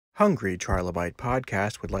Hungry Trilobyte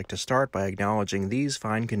podcast would like to start by acknowledging these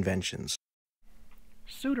fine conventions.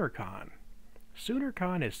 SoonerCon.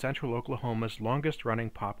 SoonerCon is Central Oklahoma's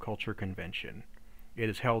longest-running pop culture convention.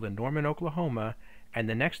 It is held in Norman, Oklahoma, and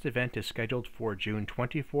the next event is scheduled for June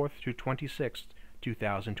 24th through 26th,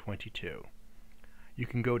 2022. You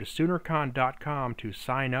can go to SoonerCon.com to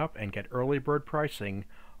sign up and get early bird pricing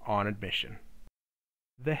on admission.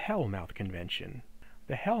 The Hellmouth Convention.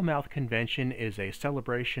 The Hellmouth Convention is a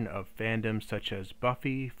celebration of fandoms such as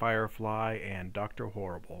Buffy, Firefly, and Dr.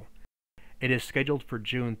 Horrible. It is scheduled for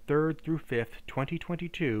June 3rd through 5th,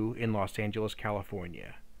 2022 in Los Angeles,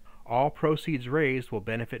 California. All proceeds raised will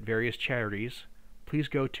benefit various charities. Please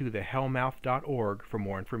go to thehellmouth.org for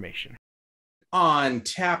more information. On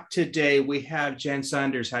tap today, we have Jen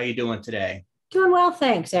Saunders. How are you doing today? Doing well,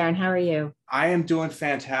 thanks, Aaron. How are you? I am doing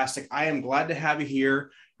fantastic. I am glad to have you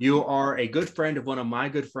here. You are a good friend of one of my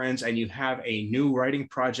good friends, and you have a new writing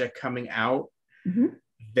project coming out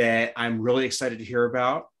that I'm really excited to hear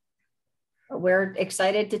about. We're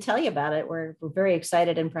excited to tell you about it. We're very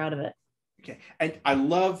excited and proud of it. Okay. And I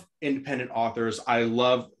love independent authors. I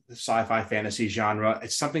love the sci-fi fantasy genre.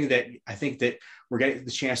 It's something that I think that we're getting the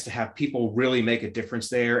chance to have people really make a difference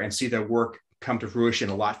there and see their work come to fruition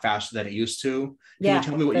a lot faster than it used to. Can you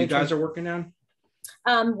tell me what you guys are working on?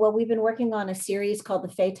 Well, we've been working on a series called the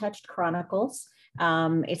Fae-Touched Chronicles.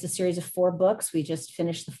 It's a series of 4 books. We just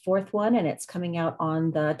finished the 4th one, and it's coming out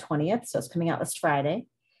on the 20th. So it's coming out this Friday.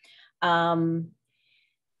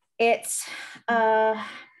 It's a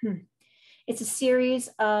series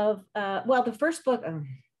of, the first book,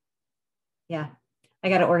 I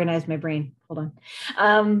got to organize my brain. Hold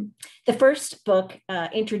on. The first book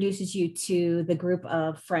introduces you to the group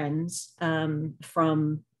of friends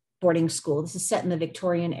from boarding school. This is set in the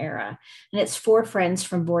Victorian era, and it's 4 friends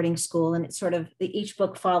from boarding school, and it's sort of, each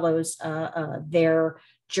book follows their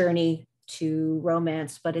journey to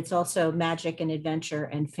romance, but it's also magic and adventure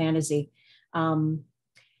and fantasy. And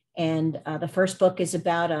the first book is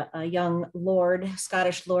about a young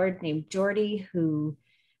Scottish lord named Geordie, whose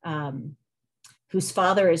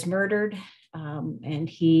father is murdered, and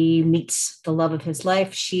he meets the love of his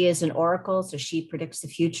life. She is an oracle, so she predicts the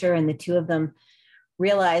future, and the two of them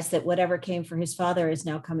realize that whatever came for his father is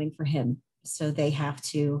now coming for him. So they have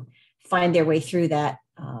to find their way through that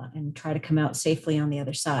and try to come out safely on the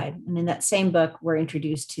other side. And in that same book, we're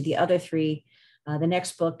introduced to the other 3. The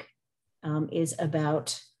next book is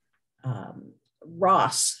about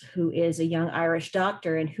Ross, who is a young Irish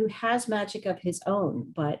doctor and who has magic of his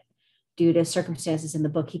own, but due to circumstances in the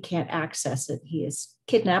book, he can't access it. He is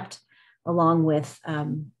kidnapped along with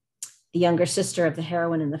the younger sister of the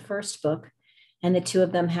heroine in the first book. And the two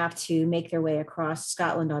of them have to make their way across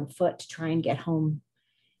Scotland on foot to try and get home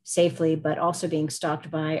safely, but also being stalked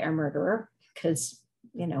by a murderer, because,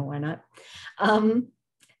 why not?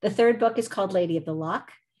 The third book is called Lady of the Loch,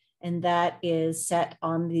 and that is set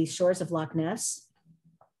on the shores of Loch Ness.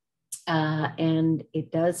 And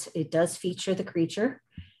it does feature the creature,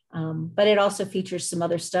 but it also features some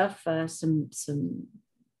other stuff, a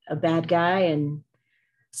bad guy and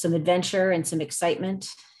some adventure and some excitement.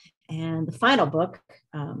 And the final book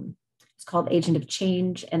is called Agent of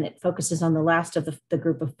Change, and it focuses on the last of the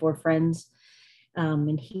group of 4 friends.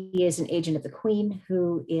 And he is an agent of the Queen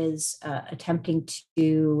who is attempting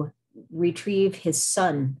to retrieve his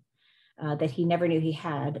son that he never knew he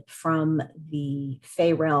had from the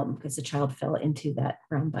Fae realm, because the child fell into that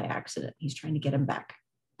realm by accident. He's trying to get him back.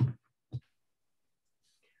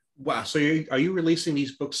 Wow. So are you releasing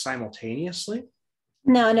these books simultaneously?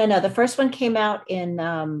 No. The first one came out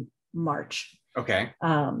in March. Okay.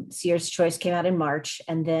 Seer's Choice came out in March,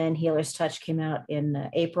 and then Healer's Touch came out in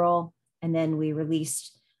April, and then we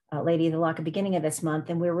released Lady of the Loch at the beginning of this month,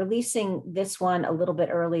 and we're releasing this one a little bit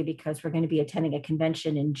early because we're going to be attending a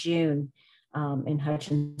convention in June in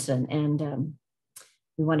Hutchinson, and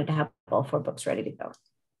we wanted to have all 4 books ready to go.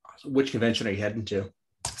 Which convention are you heading to?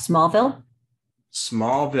 Smallville.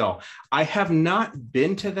 I have not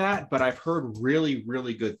been to that, but I've heard really,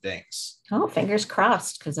 really good things. Oh, fingers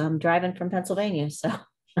crossed, because I'm driving from Pennsylvania. So,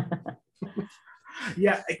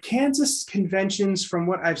 yeah, Kansas conventions, from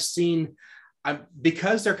what I've seen,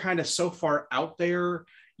 because they're kind of so far out there,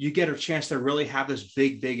 you get a chance to really have this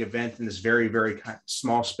big event in this very, very kind of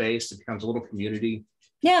small space. It becomes a little community.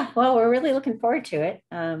 Yeah, well, we're really looking forward to it.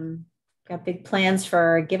 Got big plans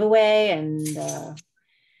for a giveaway, and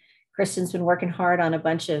Kristen's been working hard on a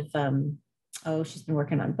bunch of, she's been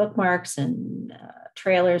working on bookmarks and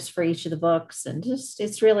trailers for each of the books. And just,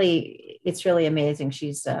 it's really amazing.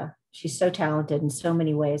 She's so talented in so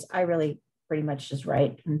many ways. I really pretty much just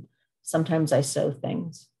write, and sometimes I sew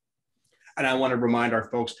things. And I want to remind our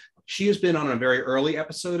folks, she has been on a very early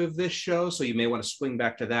episode of this show, so you may want to swing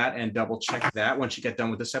back to that and double check that once you get done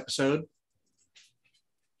with this episode.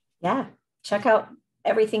 Yeah, check out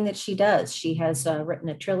everything that she does. She has written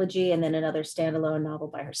a trilogy and then another standalone novel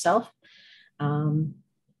by herself. But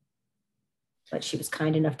she was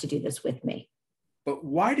kind enough to do this with me. But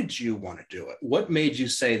why did you want to do it? What made you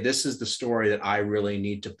say, this is the story that I really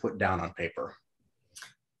need to put down on paper?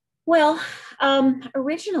 Well,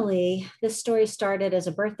 originally, this story started as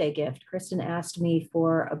a birthday gift. Christen asked me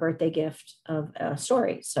for a birthday gift of a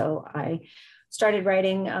story. So I started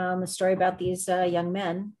writing a story about these young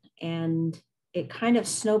men, and it kind of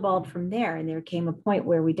snowballed from there. And there came a point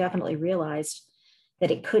where we definitely realized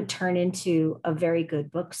that it could turn into a very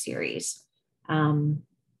good book series. I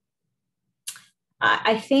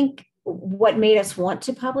think what made us want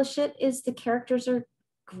to publish it is the characters are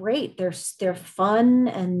great. They're fun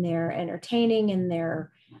and they're entertaining and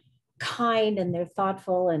they're kind and they're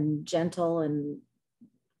thoughtful and gentle and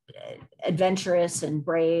adventurous and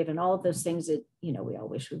brave and all of those things that, we all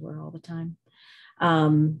wish we were all the time.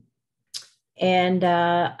 And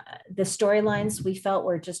the storylines we felt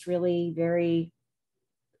were just really very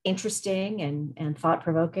interesting and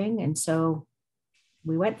thought-provoking. And so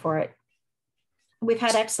we went for it. We've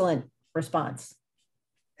had excellent response.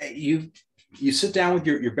 You sit down with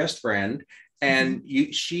your best friend and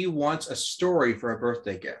she wants a story for a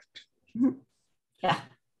birthday gift. Yeah.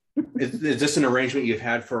 Is this an arrangement you've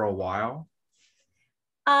had for a while?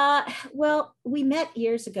 Well, we met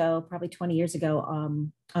years ago, probably 20 years ago,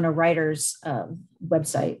 on a writer's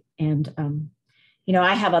website. And,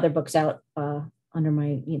 I have other books out under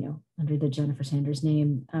my, under the Jennifer Sanders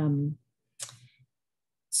name.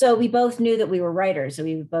 So we both knew that we were writers.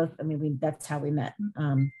 So that's how we met.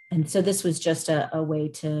 And so this was just it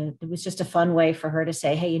was just a fun way for her to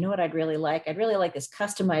say, hey, you know what I'd really like? I'd really like this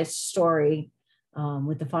customized story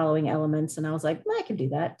with the following elements. And I was like, well, I can do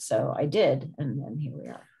that. So I did. And then here we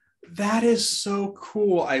are. That is so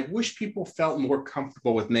cool. I wish people felt more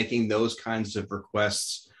comfortable with making those kinds of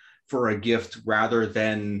requests for a gift rather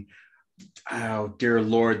than, oh, dear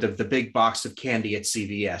Lord, the big box of candy at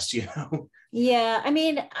CVS, Yeah,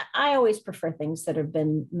 I always prefer things that have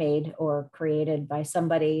been made or created by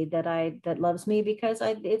somebody that loves me because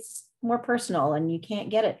it's more personal and you can't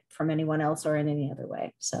get it from anyone else or in any other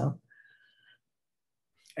way. So.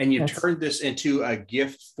 And you turned this into a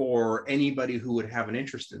gift for anybody who would have an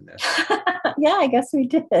interest in this. Yeah, I guess we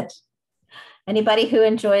did. Anybody who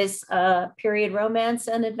enjoys period romance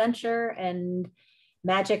and adventure and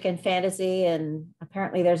magic and fantasy. And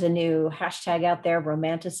apparently there's a new hashtag out there,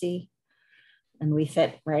 romantasy. And we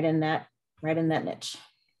fit right in that niche.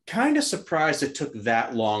 Kind of surprised it took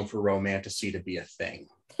that long for romantasy to be a thing.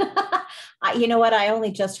 You know what? I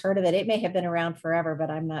only just heard of it. It may have been around forever, but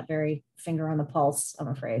I'm not very finger on the pulse, I'm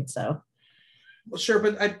afraid. So, well, sure,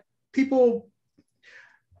 but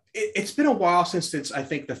it's been a while since I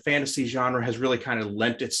think the fantasy genre has really kind of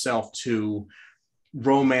lent itself to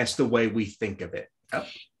romance the way we think of it.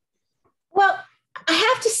 Well, I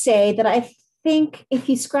have to say that I think if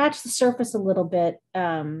you scratch the surface a little bit,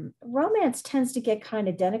 romance tends to get kind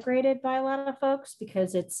of denigrated by a lot of folks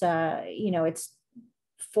because it's, it's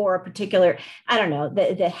for a particular, I don't know,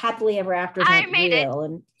 the happily ever after is not real.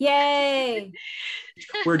 And yay.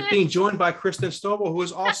 We're being joined by Christen Stovall, who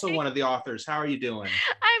is also one of the authors. How are you doing?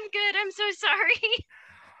 I'm good. I'm so sorry.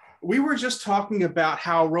 We were just talking about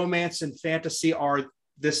how romance and fantasy are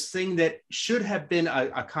this thing that should have been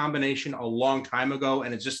a combination a long time ago,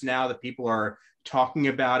 and it's just now that people are talking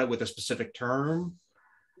about it with a specific term.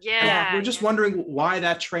 Yeah. And we're just wondering why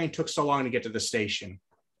that train took so long to get to the station.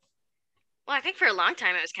 Well, I think for a long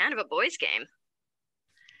time it was kind of a boys' game.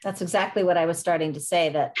 That's exactly what I was starting to say,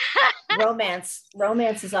 that romance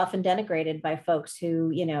is often denigrated by folks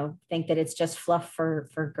who, think that it's just fluff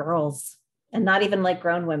for girls. And not even like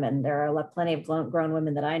grown women. There are plenty of grown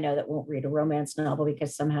women that I know that won't read a romance novel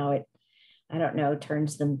because somehow it, I don't know,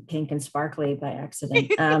 turns them pink and sparkly by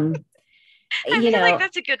accident. I feel like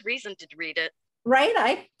that's a good reason to read it.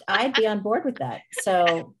 Right. I'd be on board with that.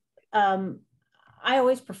 So I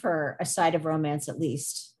always prefer a side of romance at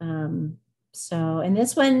least. So, and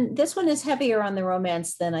this one is heavier on the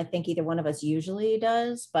romance than I think either one of us usually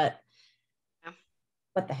does, but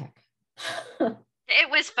what the heck?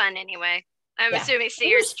 It was fun anyway. I'm assuming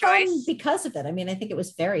Seer's Seer's choice. Fun because of it. I think it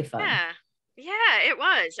was very fun. Yeah, it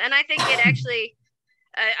was. And I think it actually,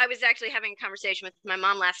 I was actually having a conversation with my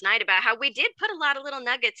mom last night about how we did put a lot of little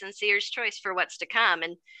nuggets in Seer's choice for what's to come.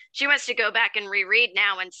 And she wants to go back and reread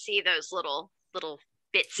now and see those little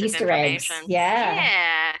bits Easter of information. Eggs.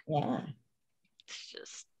 Yeah. It's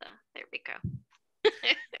just, there we go.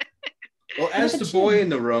 Well, as the boy in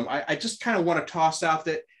the room, I just kind of want to toss out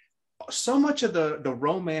that so much of the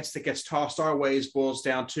romance that gets tossed our ways boils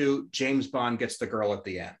down to James Bond gets the girl at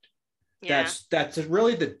the end. Yeah. That's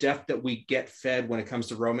really the depth that we get fed when it comes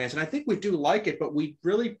to romance. And I think we do like it, but we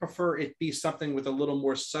really prefer it be something with a little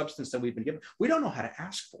more substance than we've been given. We don't know how to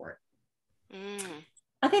ask for it.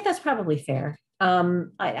 I think that's probably fair.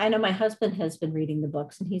 I know my husband has been reading the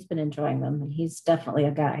books and he's been enjoying them, and he's definitely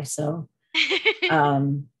a guy. So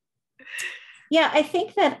yeah, I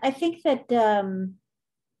think that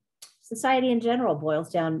society in general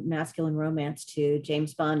boils down masculine romance to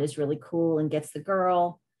James Bond is really cool and gets the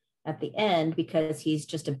girl at the end because he's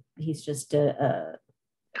just a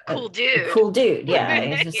cool dude. A cool dude,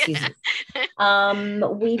 yeah.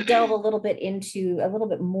 We delve a little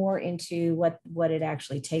bit more into what it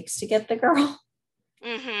actually takes to get the girl.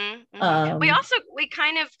 We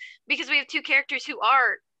kind of, because we have two characters who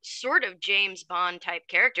are sort of James Bond type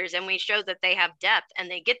characters, and we show that they have depth, and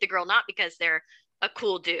they get the girl not because they're a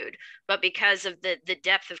cool dude, but because of the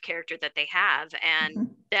depth of character that they have,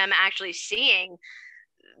 and them actually seeing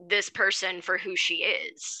this person for who she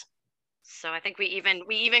is. So I think we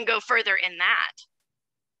even go further in that.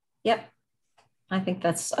 Yep. I think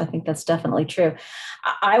that's definitely true.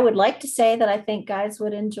 I would like to say that I think guys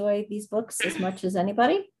would enjoy these books as much as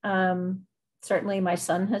anybody. Certainly my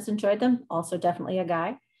son has enjoyed them, also definitely a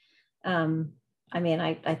guy. I mean,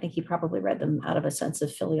 I think he probably read them out of a sense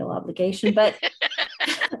of filial obligation, but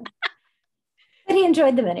but he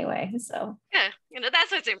enjoyed them anyway. So yeah,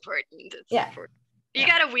 that's what's important. Important. You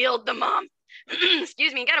got to wield the mom.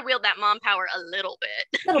 Excuse me. You got to wield that mom power a little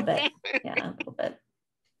bit. A little bit. Yeah, a little bit.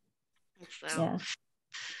 So,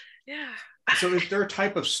 yeah. So is there a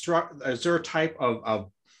type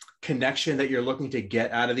of connection that you're looking to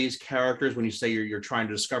get out of these characters when you say you're trying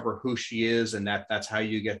to discover who she is and that's how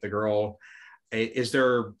you get the girl? Is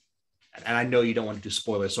there, and I know you don't want to do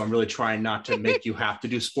spoilers, so I'm really trying not to make you have to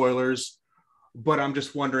do spoilers, but I'm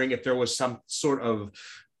just wondering if there was some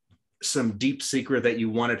deep secret that you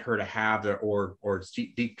wanted her to have, or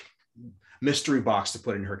deep mystery box to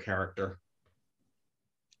put in her character.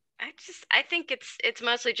 I think it's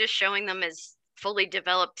mostly just showing them as fully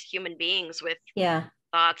developed human beings with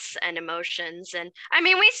thoughts and emotions. And I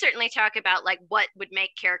mean, we certainly talk about like what would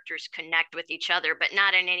make characters connect with each other, but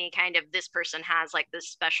not in any kind of this person has like this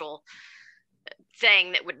special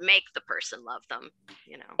thing that would make the person love them,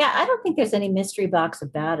 you know. Yeah, I don't think there's any mystery box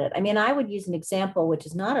about it. I mean, I would use an example which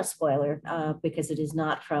is not a spoiler because it is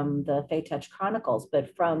not from the Fae-Touched Chronicles,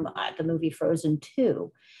 but from the movie Frozen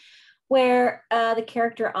 2, where the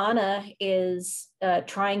character Anna is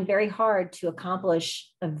trying very hard to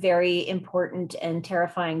accomplish a very important and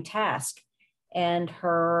terrifying task. And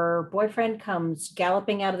her boyfriend comes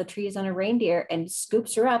galloping out of the trees on a reindeer and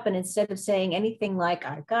scoops her up. And instead of saying anything like,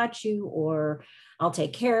 "I've got you," or "I'll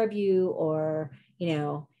take care of you," or, you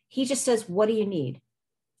know, he just says, "What do you need?"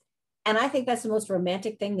 And I think that's the most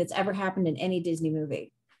romantic thing that's ever happened in any Disney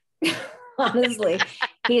movie. Honestly,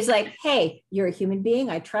 he's like, "Hey, you're a human being.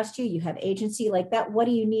 I trust you. You have agency." Like that, "What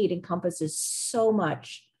do you need?" encompasses so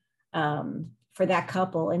much for that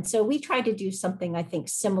couple. And so we tried to do something, I think,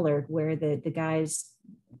 similar, where the guys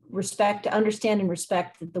understand and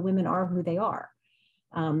respect that the women are who they are.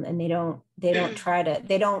 And they don't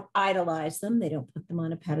idolize them. They don't put them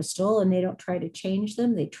on a pedestal, and they don't try to change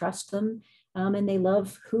them. They trust them. And they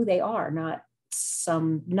love who they are, not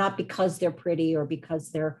because they're pretty or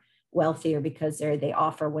because they're wealthy or because they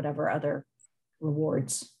offer whatever other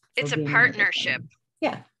rewards. It's a partnership.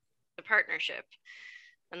 Yeah. A partnership.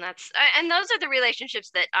 And those are the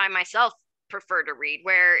relationships that I myself prefer to read,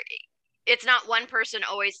 where it's not one person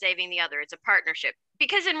always saving the other. It's a partnership,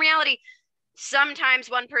 because in reality, sometimes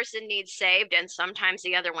one person needs saved and sometimes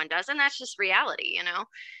the other one does. And that's just reality, you know?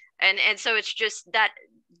 And so it's just that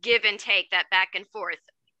give and take, that back and forth,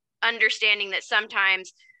 understanding that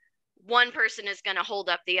sometimes one person is going to hold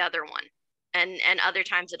up the other one, and other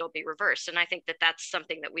times it'll be reversed. And I think that that's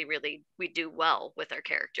something that we do well with our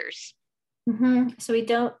characters. Mm-hmm. So we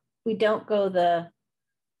don't go the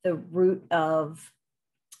route of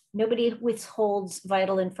nobody withholds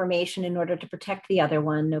vital information in order to protect the other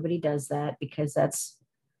one. Nobody does that, because that's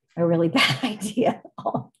a really bad idea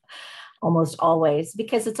almost always,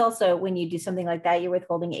 because it's also, when you do something like that, you're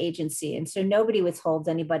withholding agency. And so nobody withholds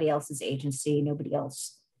anybody else's agency.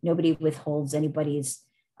 Nobody withholds anybody's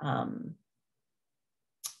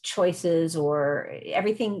choices or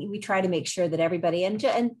everything. We try to make sure that everybody, and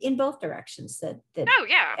in both directions, that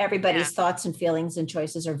everybody's thoughts and feelings and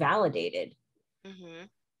choices are validated. Mm-hmm.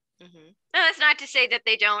 Mm-hmm. No, that's not to say that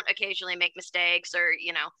they don't occasionally make mistakes, or,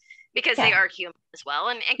 you know, because they are human as well.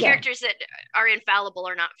 And characters that are infallible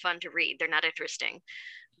are not fun to read. They're not interesting.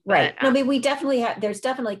 Right. No, I mean, we definitely have, there's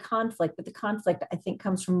definitely conflict, but the conflict, I think,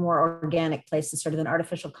 comes from more organic places, sort of an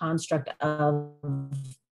artificial construct of,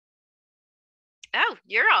 oh,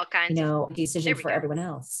 you're all kinds of decision for everyone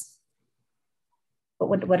else. But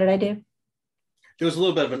what did I do? There was a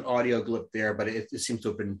little bit of an audio glitch there, but it seems to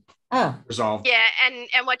have been resolved. Yeah,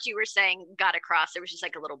 and what you were saying got across. It was just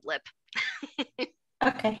like a little blip.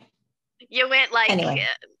 Okay. You went like, anyway.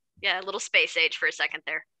 A little space age for a second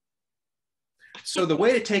there. So the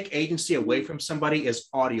way to take agency away from somebody is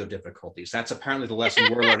audio difficulties. That's apparently the lesson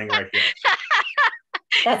we're learning right here.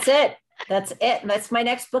 That's it. That's my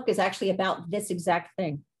next book is actually about this exact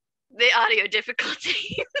thing. The audio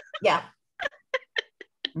difficulty. Yeah.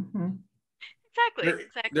 Mm-hmm. Exactly.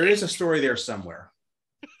 There is a story there somewhere.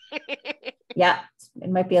 Yeah. It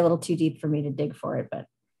might be a little too deep for me to dig for it, but.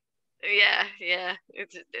 Yeah.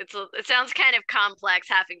 It sounds kind of complex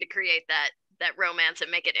having to create that romance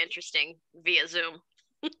and make it interesting via Zoom.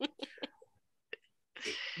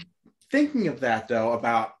 Thinking of that, though,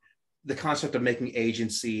 about the concept of making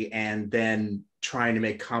agency and then trying to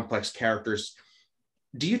make complex characters,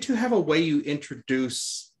 do you two have a way you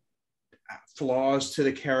introduce flaws to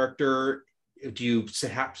the character? Do you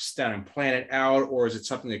have to stand and plan it out, or is it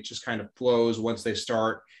something that just kind of flows once they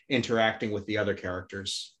start interacting with the other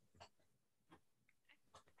characters?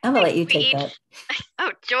 I'm gonna let you take that.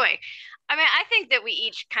 Oh, joy. I mean, I think that we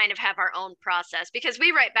each kind of have our own process because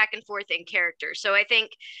we write back and forth in character. So I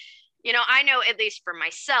think, I know at least for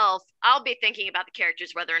myself, I'll be thinking about the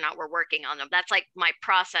characters, whether or not we're working on them. That's like my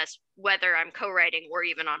process, whether I'm co-writing or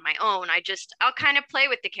even on my own. I'll kind of play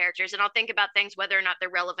with the characters and I'll think about things, whether or not they're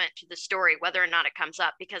relevant to the story, whether or not it comes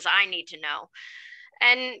up, because I need to know.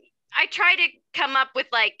 And I try to come up with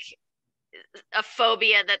like a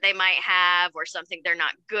phobia that they might have or something they're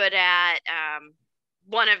not good at.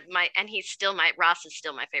 Ross is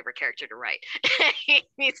still my favorite character to write.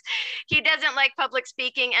 He doesn't like public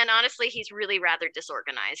speaking, and honestly, he's really rather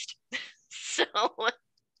disorganized. So,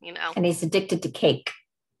 And he's addicted to cake.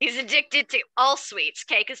 He's addicted to all sweets.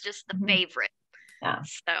 Cake is just the favorite. Yeah.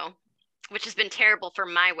 So, which has been terrible for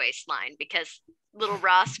my waistline because little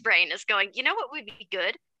Ross brain is going, you know what would be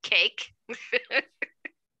good? Cake.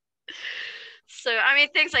 So, I mean,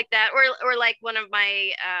 things like that. Or like one of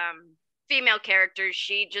my female characters,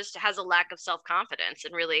 she just has a lack of self-confidence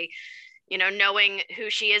and really, knowing who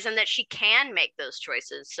she is and that she can make those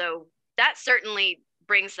choices. So that certainly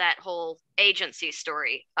brings that whole agency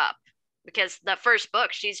story up because the first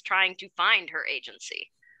book, she's trying to find her agency.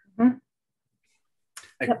 Mm-hmm.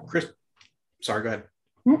 Hey, sorry, go ahead.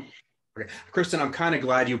 Mm-hmm. Okay. Christen, I'm kind of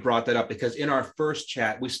glad you brought that up because in our first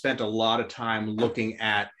chat, we spent a lot of time looking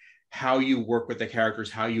at how you work with the characters,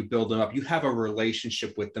 how you build them up. You have a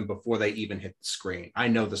relationship with them before they even hit the screen. I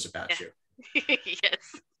know this about you.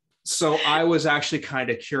 Yes. So I was actually kind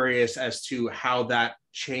of curious as to how that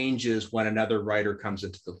changes when another writer comes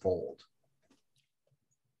into the fold.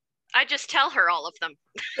 I just tell her all of them.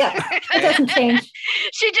 Yeah, it doesn't change.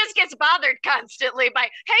 She just gets bothered constantly by,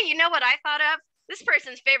 hey, you know what I thought of? This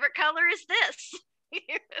person's favorite color is this.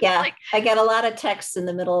 Yeah, I get a lot of texts in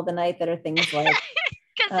the middle of the night that are things like,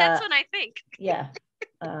 because that's what I think. Yeah.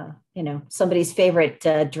 Somebody's favorite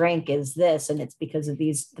drink is this, and it's because of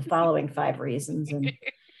the following 5 reasons. And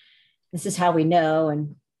this is how we know.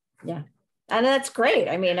 And yeah. And that's great.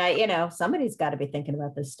 I mean, somebody's got to be thinking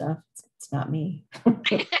about this stuff. It's not me.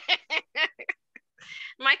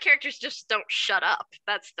 My characters just don't shut up.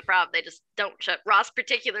 That's the problem. They just don't shut. Ross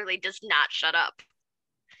particularly does not shut up.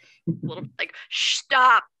 A little like,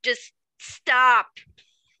 stop, just stop.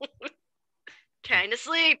 Trying to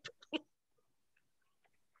sleep.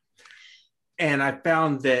 And I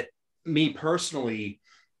found that me personally,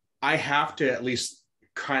 I have to at least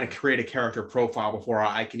kind of create a character profile before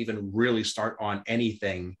I can even really start on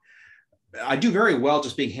anything. I do very well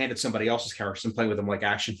just being handed somebody else's characters and playing with them like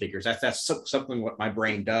action figures. That's something what my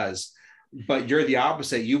brain does. But you're the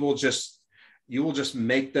opposite. You will just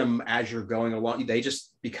make them as you're going along. They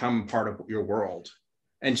just become part of your world.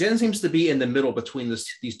 And Jen seems to be in the middle between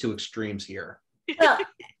these two extremes here. Well,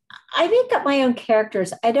 I make up my own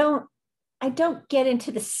characters. I don't get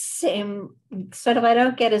into the same sort of, I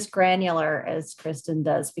don't get as granular as Christen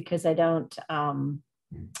does because I don't,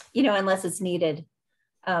 unless it's needed.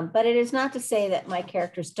 But it is not to say that my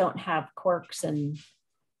characters don't have quirks and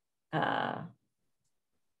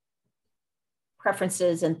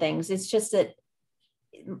preferences and things. It's just that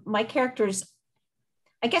my characters,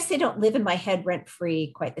 I guess they don't live in my head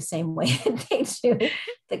rent-free quite the same way that they do,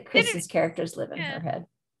 that Christen's characters live in her head.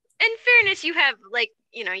 In fairness, you have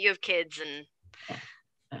you have kids and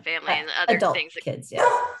family and other adult things. Kids, yes.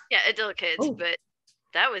 Yeah, adult kids. Ooh. But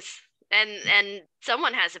that was, and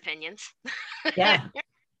someone has opinions. Yeah.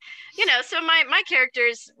 So my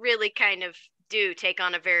characters really kind of do take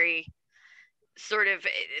on a very sort of,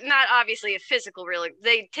 not obviously a physical, really,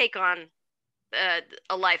 they take on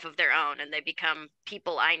a life of their own, and they become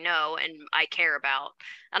people I know and I care about,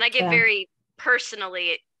 and I get very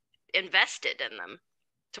personally invested in them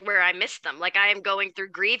to where I miss them. Like I am going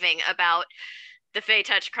through grieving about the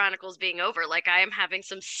Fae-Touched Chronicles being over. Like I am having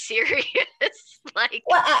some serious like.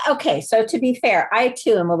 Well, okay. So to be fair, I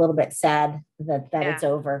too am a little bit sad that it's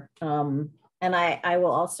over. And I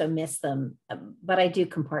will also miss them, but I do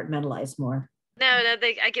compartmentalize more. No,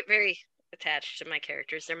 I get very attached to my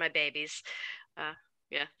characters. They're my babies.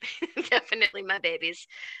 Yeah, definitely my babies.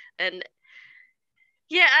 And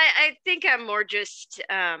yeah, I think I'm more just,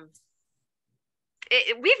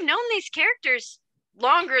 we've known these characters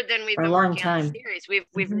longer than we've been working on the series.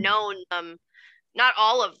 We've known them, not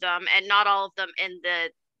all of them, and not all of them in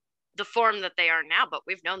the form that they are now, but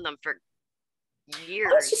we've known them for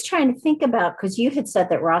years. I was just trying to think about, because you had said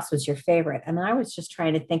that Ross was your favorite, and I was just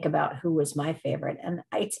trying to think about who was my favorite. And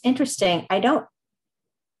it's interesting. I don't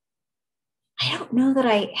know that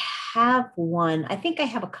I have one. I think I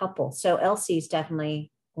have a couple. So Elsie's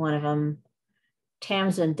definitely one of them.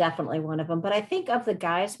 Tamsin, definitely one of them. But I think of the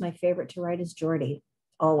guys, my favorite to write is Geordie,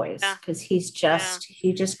 always, because he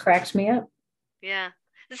just cracks me up. Yeah.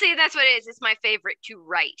 See, that's what it is. It's my favorite to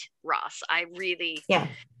write, Ross. I really,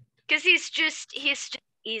 because he's just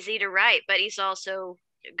easy to write, but he's also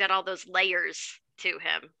got all those layers to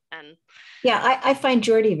him. And I find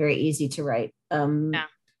Geordie very easy to write.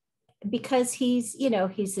 Because he's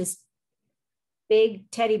this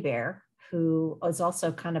big teddy bear who is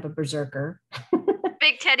also kind of a berserker.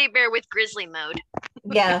 Big teddy bear with grizzly mode.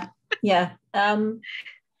 Yeah.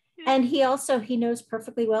 And he knows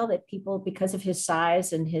perfectly well that people, because of his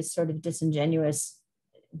size and his sort of disingenuous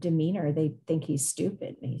demeanor, they think he's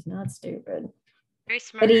stupid. He's not stupid. Very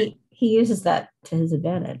smart. But he uses that to his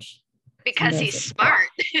advantage. Because he's smart.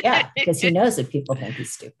 Yeah, because he knows that people think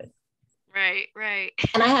he's stupid. Right.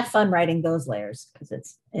 And I have fun writing those layers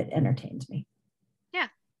because it entertains me. Yeah.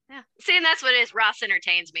 See, and that's what it is. Ross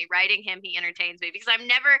entertains me. Writing him, he entertains me, because I'm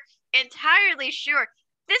never entirely sure.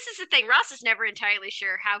 This is the thing. Ross is never entirely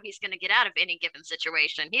sure how he's going to get out of any given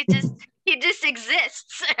situation. He just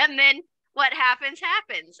exists, and then what happens.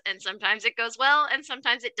 And sometimes it goes well, and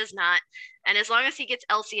sometimes it does not. And as long as he gets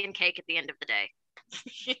Elsie and cake at the end of the day.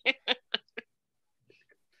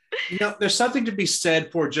 There's something to be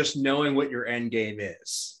said for just knowing what your end game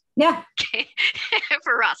is. Yeah.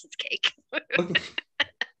 For Ross, it's cake.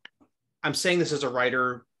 I'm saying this as a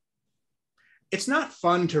writer. It's not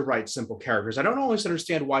fun to write simple characters. I don't always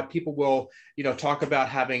understand why people will, talk about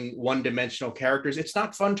having one-dimensional characters. It's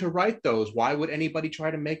not fun to write those. Why would anybody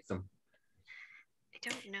try to make them? I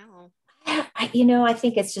don't know. I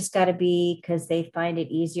think it's just got to be because they find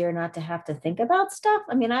it easier not to have to think about stuff.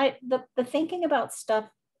 I mean, the thinking about stuff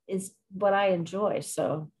is what I enjoy.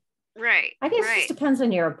 So right. I guess it just depends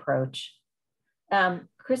on your approach.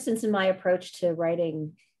 Kristen's and my approach to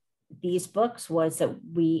writing these books was that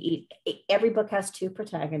every book has two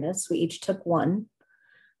protagonists. We each took one,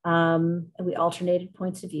 and we alternated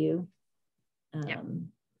points of view.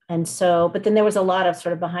 And so, but then there was a lot of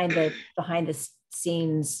sort of behind the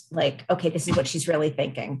scenes, like, okay, this is what she's really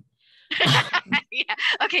thinking. Yeah.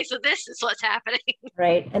 Okay. So this is what's happening.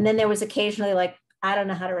 Right. And then there was occasionally like, I don't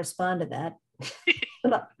know how to respond to that.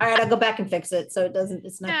 All right, I'll go back and fix it. So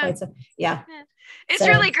it's not quite so, yeah. It's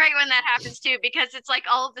really great when that happens too, because it's like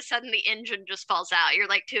all of a sudden the engine just falls out. You're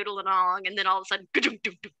like tootling along, and then all of a sudden, you're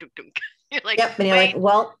like, yep. And you're like,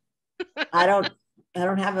 well, I don't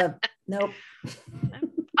have nope.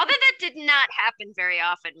 Although that did not happen very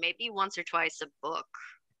often, maybe once or twice a book.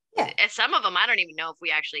 Yeah. And some of them, I don't even know if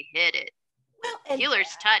we actually hit it. Well,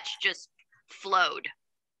 Healer's Touch just flowed.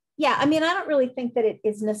 Yeah, I mean, I don't really think that it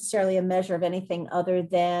is necessarily a measure of anything other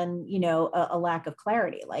than, a lack of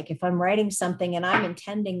clarity. Like if I'm writing something and I'm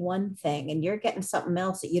intending one thing and you're getting something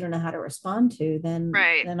else that you don't know how to respond to, then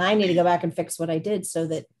I need to go back and fix what I did so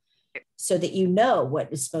that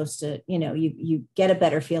what is supposed to, you get a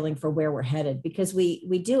better feeling for where we're headed, because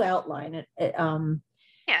we do outline it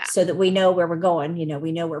so that we know where we're going.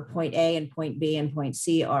 We know where point A and point B and point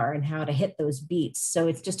C are and how to hit those beats. So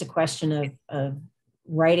it's just a question of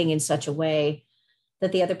writing in such a way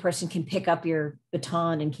that the other person can pick up your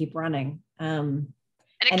baton and keep running. And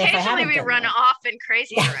occasionally we run off in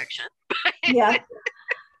crazy direction. Yeah,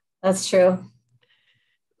 that's true.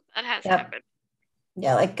 That has happened.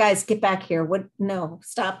 Yeah, like, guys, get back here. What? No,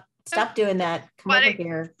 stop doing that. Come over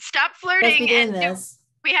here. Stop flirting and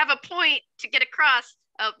We have a point to get across.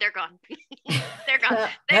 Oh, they're gone. They're gone.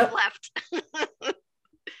 They've left.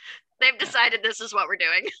 They've decided this is what we're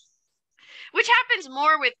doing. Which happens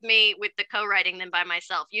more with me with the co-writing than by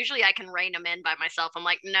myself. Usually I can rein them in by myself. I'm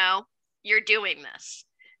like, no, you're doing this.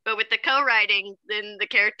 But with the co-writing, then the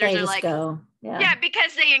characters are like, go. Yeah,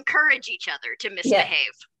 because they encourage each other to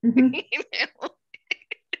misbehave. Mm-hmm. You know?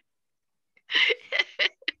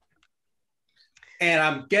 And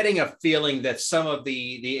I'm getting a feeling that some of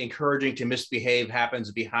the encouraging to misbehave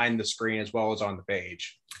happens behind the screen as well as on the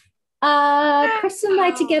page. Christen and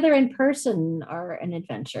I together in person are an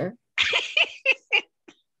adventure.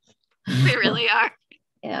 We really are.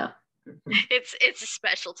 Yeah. It's a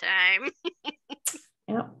special time.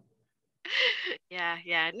 Yeah.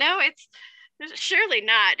 No, it's surely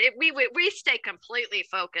not. We stay completely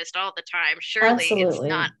focused all the time. Surely Absolutely. It's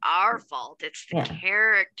not our fault. It's the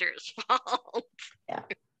character's fault. Yeah.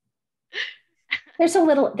 There's a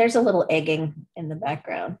little egging in the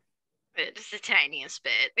background. It's the tiniest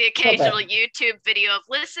bit. The occasional YouTube video of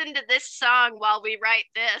listen to this song while we write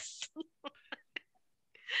this.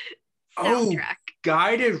 Soundtrack.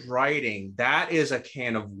 Guided writing, that is a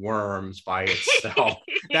can of worms by itself.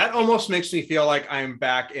 That almost makes me feel like I'm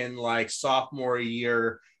back in like sophomore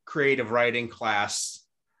year creative writing class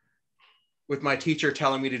with my teacher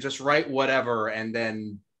telling me to just write whatever, and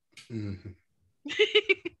then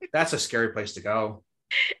that's a scary place to go.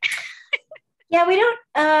 Yeah, we don't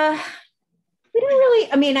really,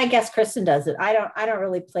 I mean, I guess Christen does it. I don't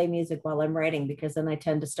really play music while I'm writing, because then I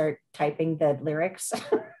tend to start typing the lyrics.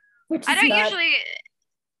 I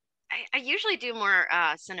usually do more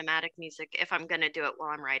cinematic music if I'm going to do it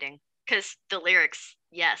while I'm writing, because the lyrics,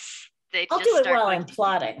 yes, I'll do it while I'm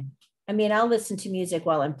plotting. I mean, I'll listen to music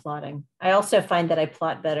while I'm plotting. I also find that I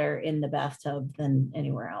plot better in the bathtub than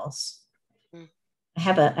anywhere else. I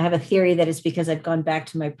have a theory that it's because I've gone back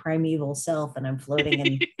to my primeval self and I'm floating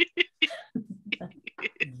in.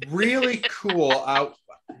 Really cool.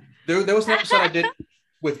 There was an episode I did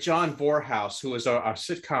with John Vorhaus, who is a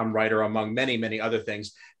sitcom writer, among many, many other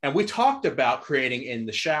things. And we talked about creating in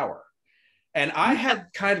the shower. And I had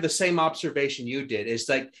kind of the same observation you did, is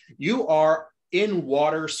like you are in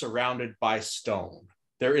water surrounded by stone.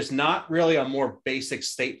 There is not really a more basic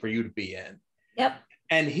state for you to be in. Yep.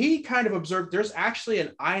 And he kind of observed there's actually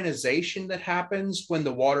an ionization that happens when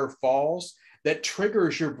the water falls that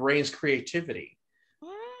triggers your brain's creativity.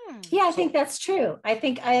 Yeah, I think that's true.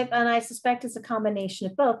 I suspect it's a combination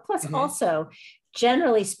of both. Plus, also,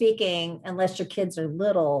 generally speaking, unless your kids are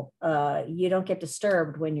little, you don't get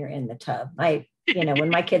disturbed when you're in the tub. When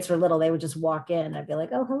my kids were little, they would just walk in. I'd be like,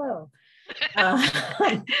 "Oh, hello,"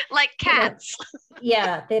 like cats.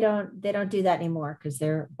 Yeah, they don't do that anymore because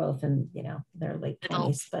they're both in their late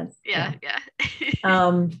 20s. But yeah.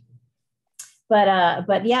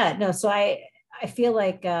 But yeah, no. So I feel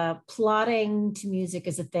like plotting to music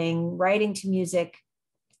is a thing. Writing to music,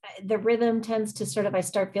 the rhythm tends to I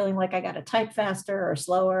start feeling like I got to type faster or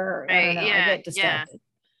slower. Or, I don't know. I get distracted.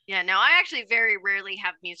 Yeah, no, I actually very rarely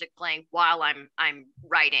have music playing while I'm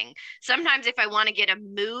writing. Sometimes if I want to get a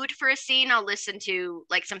mood for a scene, I'll listen to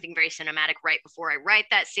like something very cinematic right before I write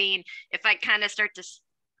that scene. If I kind of start to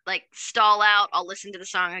like stall out, I'll listen to the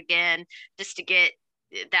song again just to get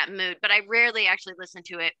that mood. But I rarely actually listen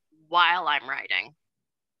to it while I'm writing,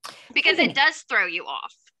 because it does throw you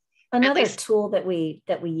off. Another tool that we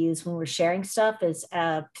use when we're sharing stuff is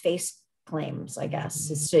face claims, I guess.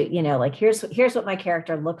 Is to, like here's what my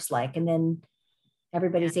character looks like, and then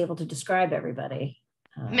everybody's able to describe everybody.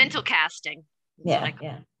 Mental casting. Yeah.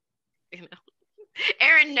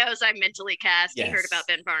 Aaron knows I'm mentally cast. Yes. He heard about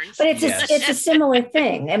Ben Barnes. But it's a similar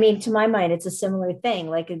thing. I mean, to my mind, it's a similar thing.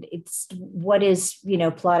 Like it's what is,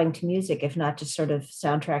 plotting to music, if not just sort of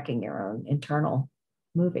soundtracking your own internal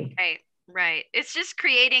movie. Right. It's just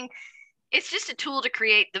a tool to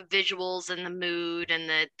create the visuals and the mood and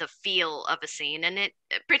the feel of a scene. And it,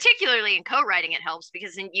 particularly in co-writing, it helps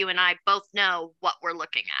because then you and I both know what we're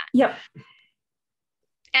looking at. Yep.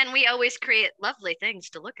 And we always create lovely things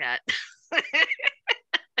to look at.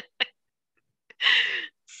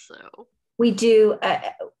 So we do.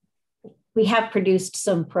 We have produced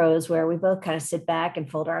some prose where we both kind of sit back and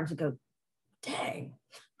fold our arms and go, "Dang,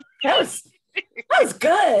 that was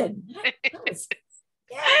good. That was,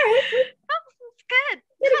 yeah, that's good.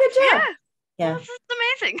 You did a good job. Yeah, this is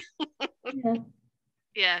amazing."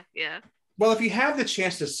 Yeah. Well, if you have the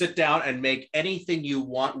chance to sit down and make anything you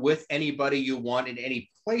want with anybody you want in any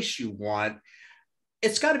place you want,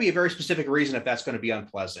 it's got to be a very specific reason if that's going to be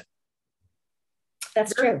unpleasant.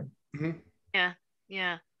 That's true. Mm-hmm.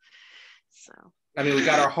 Yeah. So I mean, we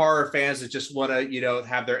got our horror fans that just want to,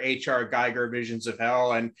 have their H.R. Geiger visions of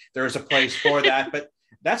hell, and there's a place for that. But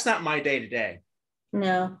that's not my day to day.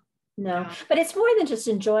 No, but it's more than just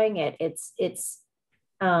enjoying it.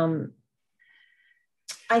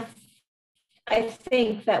 I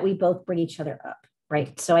think that we both bring each other up,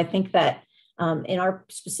 right? So I think that in our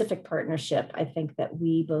specific partnership, I think that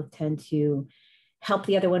we both tend to help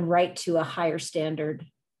the other one write to a higher standard.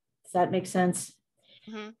 Does that make sense?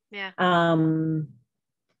 Mm-hmm. Yeah.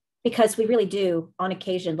 Because we really do, on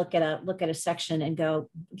occasion, look at a section and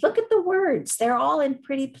go, look at the words. They're all in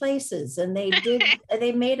pretty places, and they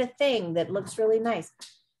made a thing that looks really nice.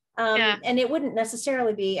 And it wouldn't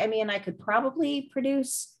necessarily be, I mean, I could probably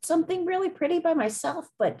produce something really pretty by myself,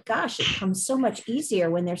 but gosh, it comes so much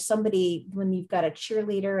easier when when you've got a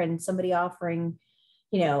cheerleader and somebody offering,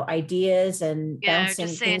 ideas and bouncing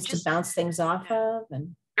things to bounce things off of.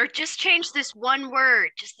 Or just change this one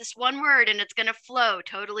word, and it's going to flow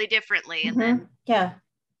totally differently. And then,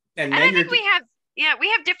 And I think we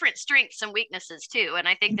have different strengths and weaknesses too. And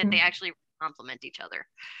I think that they actually complement each other.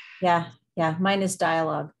 Yeah. Mine is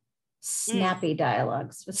dialogue, snappy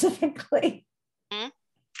dialogue specifically. And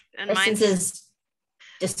mine's is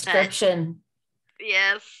description.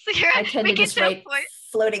 Yes. I tend to just write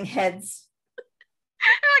floating heads.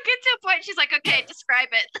 I'll get to a point. She's like, okay, describe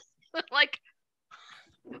it. Like,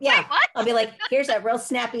 yeah, wait, what? I'll be like, here's a real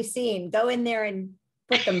snappy scene. Go in there and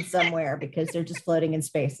put them somewhere because they're just floating in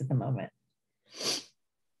space at the moment.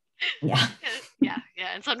 Yeah.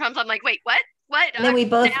 And sometimes I'm like, wait, what? And then we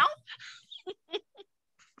both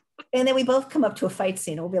and then we both come up to a fight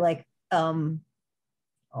scene. We'll be like, oh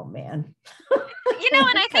man. And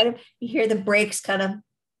I think you hear the brakes kind of.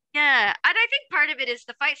 Yeah. And I think part of it is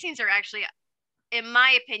the fight scenes are actually, in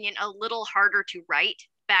my opinion, a little harder to write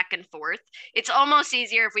back and forth. It's almost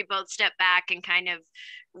easier if we both step back and kind of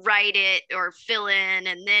write it or fill in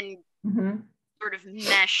and then sort of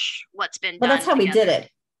mesh what's been done. Well, that's how we did it.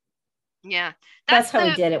 Yeah. That's how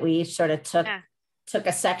we did it. We each sort of took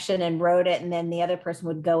a section and wrote it, and then the other person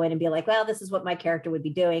would go in and be like, well, this is what my character would be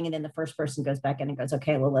doing. And then the first person goes back in and goes,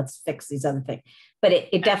 okay, well, let's fix these other things. But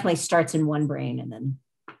it definitely starts in one brain, and then.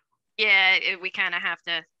 Yeah, we kind of have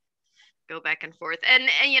to go back and forth. And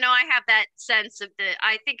I have that sense of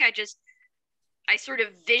I think I sort of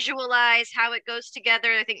visualize how it goes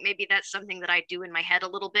together. I think maybe that's something that I do in my head a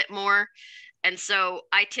little bit more. And so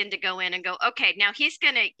I tend to go in and go, okay, now you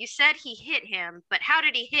said he hit him, but how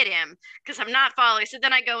did he hit him? Because I'm not following. So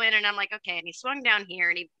then I go in and I'm like, okay, and he swung down here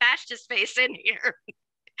and he bashed his face in here.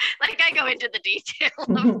 Like I go into the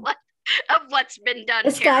detail of what's been done.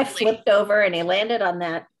 This guy flipped over and he landed on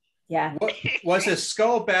that. Yeah. Was his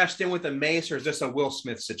skull bashed in with a mace, or is this a Will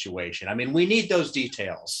Smith situation? I mean, we need those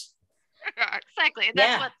details. Exactly.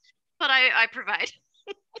 That's what I provide.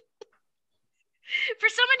 For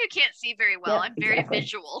someone who can't see very well, I'm very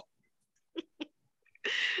visual.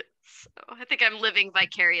 So I think I'm living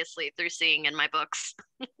vicariously through seeing in my books.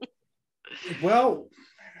 Well,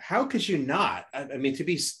 how could you not? I mean, to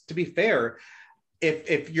be fair,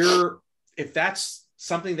 if that's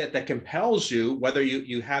something that compels you, whether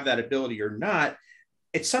you have that ability or not,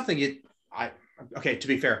 it's something to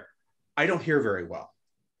be fair, I don't hear very well.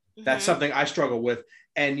 That's something I struggle with.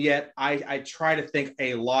 And yet I try to think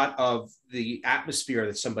a lot of the atmosphere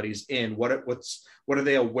that somebody's in, what are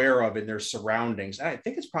they aware of in their surroundings? I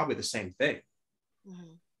think it's probably the same thing.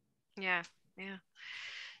 Yeah.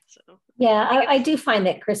 So I do find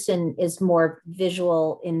that Christen is more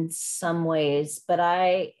visual in some ways, but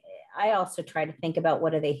I also try to think about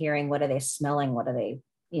what are they hearing, what are they smelling, what are they,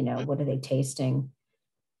 what are they tasting?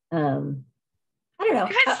 I don't know.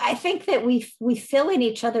 I think that we fill in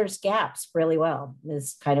each other's gaps really well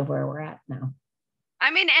is kind of where we're at now.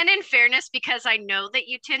 I mean, and in fairness, because I know that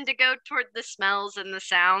you tend to go toward the smells and the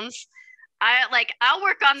sounds, I'll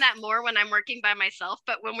work on that more when I'm working by myself.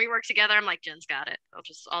 But when we work together, I'm like, Jen's got it.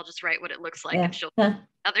 I'll just write what it looks like and she'll do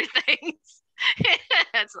other things.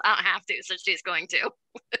 I don't have to, so she's going to.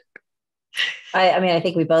 I mean, I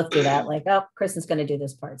think we both do that. Like, oh, Kristen's going to do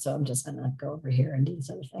this part, so I'm just going to go over here and do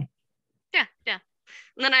this other thing. Yeah.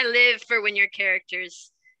 And then I live for when your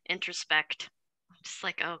characters introspect. I'm just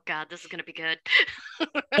like, oh God, this is going to be good.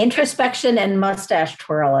 Introspection and mustache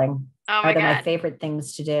twirling are my favorite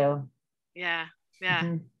things to do. Yeah.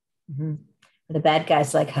 The bad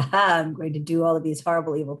guy's like, haha, I'm going to do all of these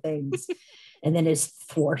horrible, evil things. And then is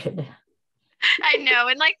thwarted. I know.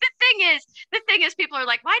 And like, the thing is people are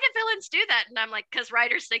like, why do villains do that? And I'm like, because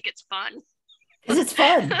writers think it's fun. Because it's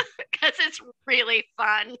fun. Because it's really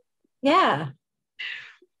fun. Yeah.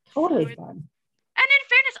 Totally fun. And in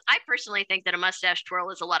fairness, I personally think that a mustache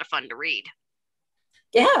twirl is a lot of fun to read.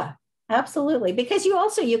 Yeah, Absolutely. Because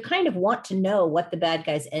you kind of want to know what the bad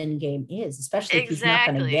guy's end game is, especially if he's not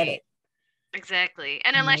going to get it. Exactly.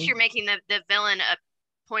 And unless you're making the villain a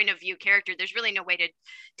point of view character, there's really no way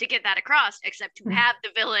to get that across except to have the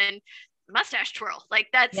villain mustache twirl. Like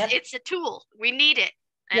it's a tool. We need it.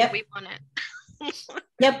 And we want it.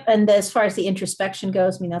 Yep. And as far as the introspection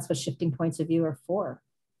goes, I mean, that's what shifting points of view are for.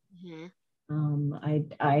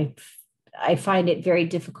 I find it very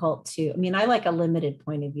difficult to, I mean, I like a limited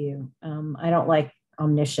point of view. I don't like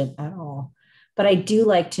omniscient at all, but I do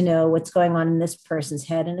like to know what's going on in this person's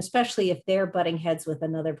head. And especially if they're butting heads with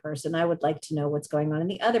another person, I would like to know what's going on in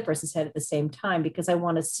the other person's head at the same time, because I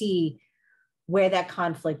want to see where that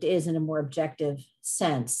conflict is in a more objective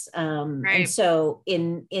sense. And so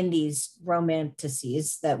in these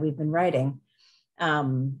romanticises that we've been writing,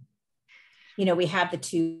 we have the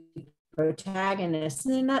two protagonists,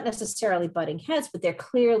 and they're not necessarily butting heads, but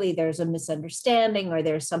there's a misunderstanding, or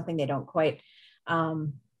there's something they don't quite,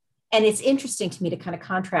 and it's interesting to me to kind of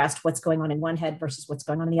contrast what's going on in one head versus what's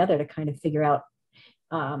going on in the other, to kind of figure out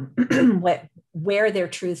where their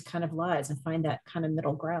truth kind of lies and find that kind of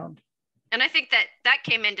middle ground. And I think that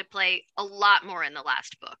came into play a lot more in the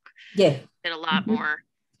last book. Yeah. Did a lot more.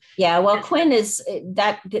 Yeah. Well, Quinn is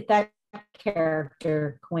that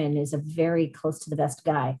character. Quinn is a very close to the vest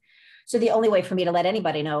guy. So the only way for me to let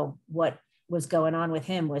anybody know what was going on with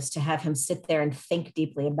him was to have him sit there and think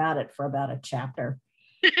deeply about it for about a chapter.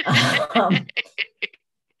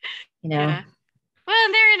 Yeah.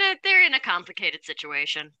 Well, they're in a complicated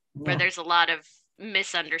situation where there's a lot of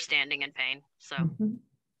misunderstanding and pain. So.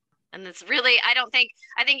 And it's really, I think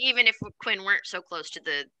even if Quinn weren't so close to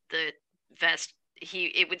the vest,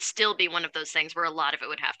 it would still be one of those things where a lot of it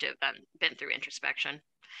would have to have been through introspection.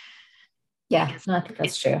 Yeah, I think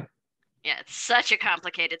that's true. Yeah, it's such a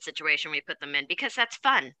complicated situation we put them in because that's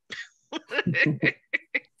fun. And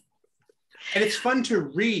it's fun to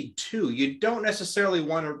read too. You don't necessarily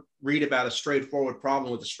want to read about a straightforward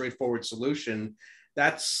problem with a straightforward solution.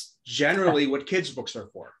 That's generally what kids' books are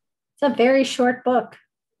for. It's a very short book.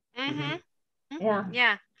 Yeah.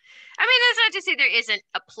 Yeah. I mean, that's not to say there isn't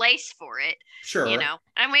a place for it. Sure. And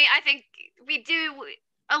I think we do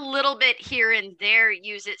a little bit here and there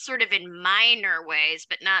use it sort of in minor ways,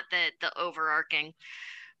 but not the overarching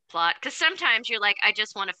plot. Because sometimes you're like, I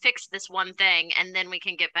just want to fix this one thing, and then we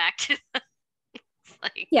can get back to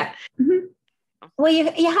yeah. Well,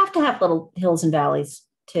 you have to have little hills and valleys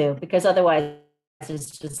too, because otherwise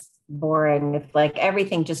it's just boring. If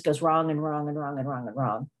everything just goes wrong and wrong and wrong and wrong and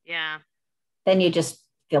wrong, then you just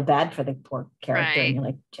feel bad for the poor character, and you're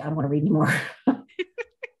like, I don't want to read anymore.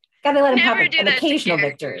 Gotta let him have an occasional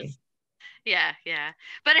victory. Yeah,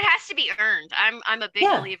 but it has to be earned. I'm a big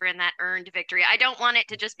believer in that earned victory. I don't want it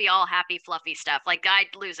to just be all happy, fluffy stuff. Like,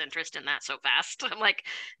 I'd lose interest in that so fast. I'm like,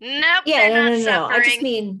 nope. No. I just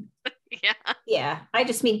mean, I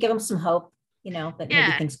just mean give them some hope. That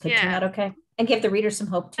maybe things could turn out okay. And give the reader some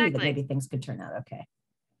hope too, that maybe things could turn out okay.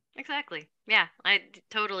 Exactly. Yeah, I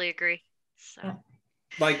totally agree. So,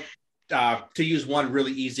 to use one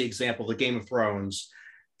really easy example, the Game of Thrones.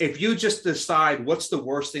 If you just decide what's the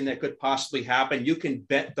worst thing that could possibly happen, you can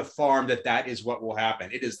bet the farm that is what will happen.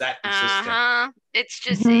 It is that consistent. It's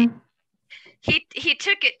just he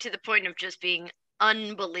took it to the point of just being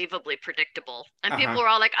unbelievably predictable, and people were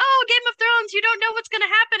all like, oh, Game of Thrones, you don't know what's going to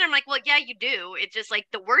happen. I'm like, well, yeah, you do. It's just like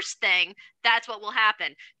the worst thing, that's what will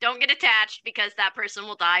happen. Don't get attached, because that person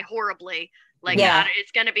will die horribly. God,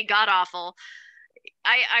 it's going to be god awful.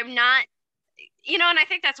 I'm not, and I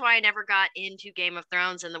think that's why I never got into Game of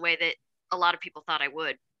Thrones in the way that a lot of people thought I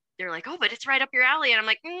would. They're like, oh, but it's right up your alley. And I'm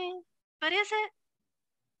like, but is it?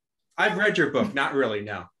 I've read your book. Not really,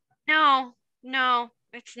 no. No,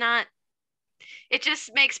 it's not. It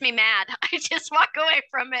just makes me mad. I just walk away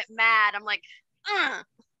from it mad. I'm like,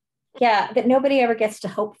 Yeah, that nobody ever gets to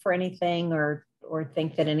hope for anything or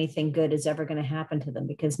think that anything good is ever going to happen to them,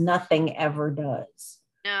 because nothing ever does.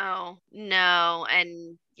 No.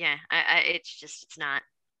 And it's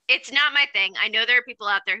not my thing. I know there are people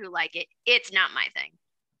out there who like it. It's not my thing.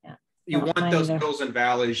 Yeah. You want those hills and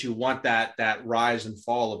valleys. You want that rise and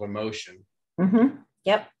fall of emotion.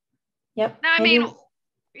 Yep. No, I mean,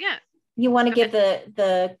 you want to give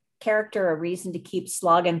the character a reason to keep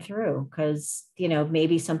slogging through, because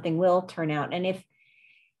maybe something will turn out. And if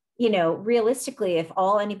realistically, if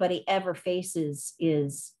all anybody ever faces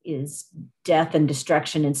is death and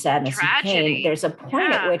destruction and sadness and pain, there's a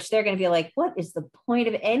point at which they're going to be like, what is the point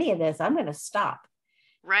of any of this? I'm going to stop.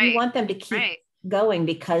 You want them to keep going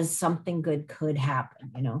because something good could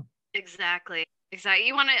happen, Exactly.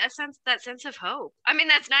 You want that sense of hope. I mean,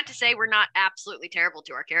 that's not to say we're not absolutely terrible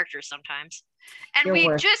to our characters sometimes. And You're we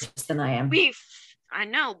worse just, than I am. I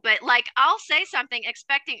know, but like I'll say something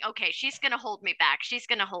expecting, okay, she's going to hold me back. She's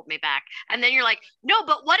going to hold me back. And then you're like, no,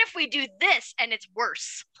 but what if we do this and it's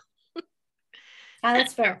worse?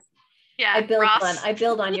 That's fair. Yeah. I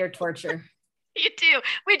build on your torture. You do.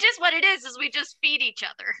 What it is we just feed each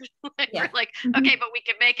other. Yeah. We're like, okay, but we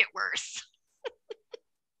can make it worse.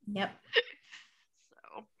 Yep.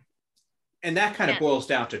 So. And that kind of boils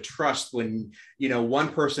down to trust when,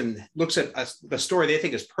 one person looks at the story they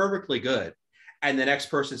think is perfectly good. And the next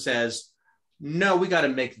person says, no, we got to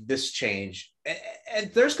make this change.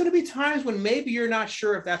 And there's going to be times when maybe you're not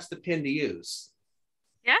sure if that's the pin to use.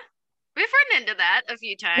 Yeah. We've run into that a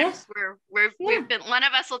few times where we've been, one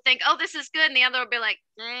of us will think, oh, this is good. And the other will be like,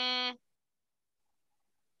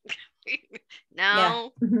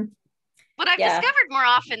 no. Yeah. What I've discovered more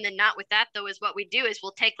often than not with that, though, is what we do is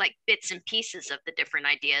we'll take like bits and pieces of the different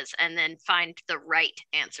ideas and then find the right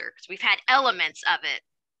answer, because we've had elements of it.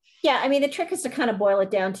 Yeah, I mean, the trick is to kind of boil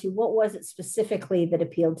it down to what was it specifically that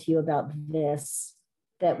appealed to you about this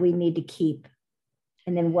that we need to keep,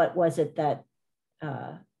 and then what was it that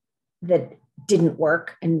that didn't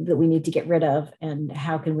work and that we need to get rid of, and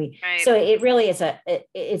how can we? Right. So it really is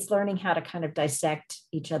it's learning how to kind of dissect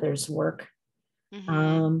each other's work.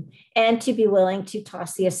 And to be willing to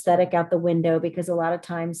toss the aesthetic out the window, because a lot of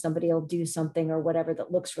times somebody will do something or whatever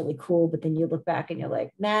that looks really cool, but then you look back and you're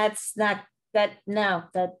like, nah, it's not that. No,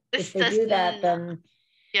 that if they do that, then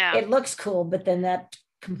it looks cool, but then that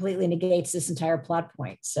completely negates this entire plot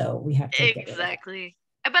point. So we have to exactly.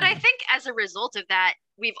 But I think as a result of that,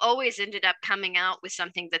 we've always ended up coming out with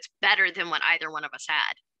something that's better than what either one of us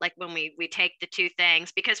had. Like when we take the two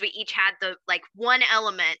things, because we each had the like one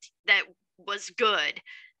element that was good,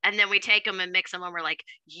 and then we take them and mix them and we're like,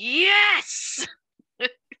 yes.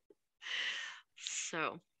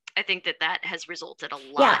 So I think that has resulted a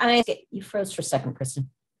lot. Yeah, and you froze for a second, Christen.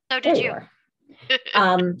 So did you.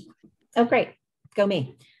 Oh, great. Go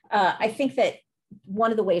me. I think that one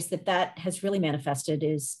of the ways that has really manifested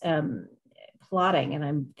is plotting, and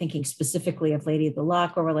I'm thinking specifically of Lady of the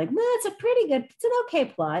Loch, where we're like, well, it's an okay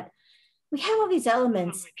plot. We have all these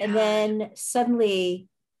elements, and then suddenly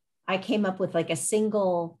I came up with like a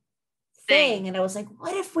single thing, and I was like,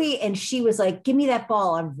 what if and she was like, give me that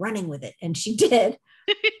ball, I'm running with it. And she did.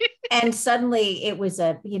 And suddenly it was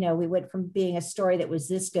we went from being a story that was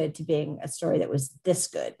this good to being a story that was this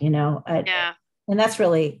good, and that's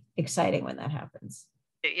really exciting when that happens.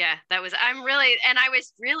 Yeah,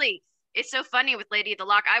 it's so funny with Lady of the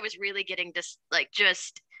Loch. I was really getting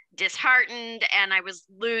just disheartened, and I was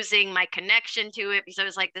losing my connection to it because I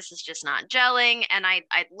was like, this is just not gelling. And I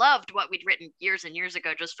loved what we'd written years and years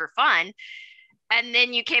ago just for fun. And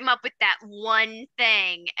then you came up with that one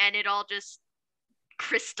thing, and it all just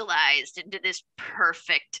crystallized into this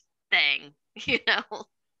perfect thing. It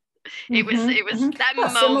was that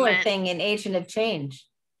moment. Similar thing in Agent of Change.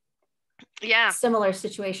 Yeah. Similar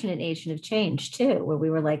situation in Agent of Change too, where we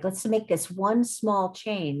were like, let's make this one small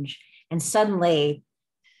change, and suddenly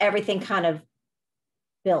everything kind of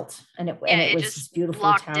built, and it was this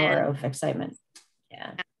beautiful tower of excitement.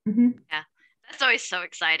 Yeah. Mm-hmm. Yeah. That's always so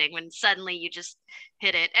exciting when suddenly you just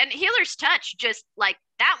hit it. And Healer's Touch, just like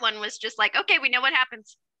that one was just like, okay, we know what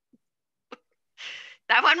happens.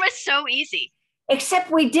 That one was so easy. Except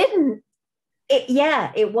we didn't.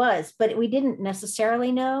 It was, but we didn't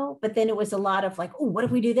necessarily know. But then it was a lot of like, oh, what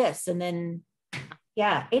if we do this? And then,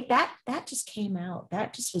 that just came out.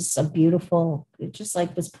 That just was so beautiful. It just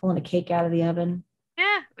like was pulling a cake out of the oven.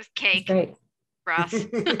 Yeah, with cake. Great. Broth.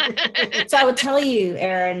 So I will tell you,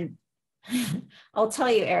 Erin,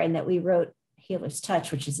 that we wrote Healer's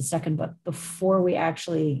Touch, which is the second book, before we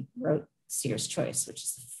actually wrote Seer's Choice, which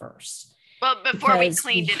is the first. Well, before we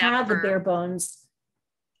cleaned it up. We had the bare bones.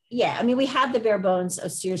 Yeah, I mean, we had the bare bones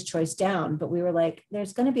of Seer's Choice down, but we were like,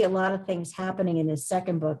 there's going to be a lot of things happening in this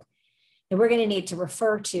second book that we're going to need to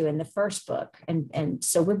refer to in the first book. And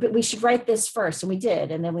so we should write this first. And we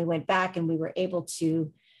did. And then we went back and we were able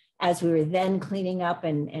to, as we were then cleaning up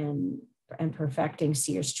and perfecting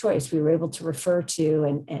Seer's Choice, we were able to refer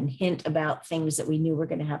to and hint about things that we knew were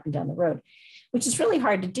going to happen down the road, which is really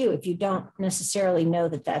hard to do if you don't necessarily know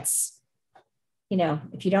that's,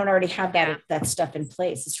 if you don't already have that stuff in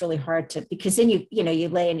place. It's really hard to, because then you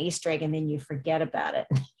lay an Easter egg and then you forget about it.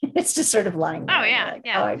 It's just sort of lying there. Oh yeah. Like,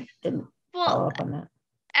 oh, I didn't follow up on that.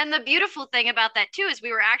 And the beautiful thing about that too is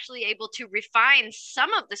we were actually able to refine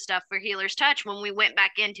some of the stuff for Healer's Touch when we went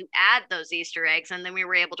back in to add those Easter eggs, and then we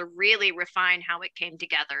were able to really refine how it came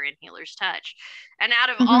together in Healer's Touch. And out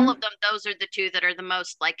of all of them, those are the two that are the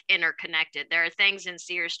most like interconnected. There are things in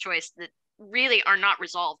Seer's Choice that really are not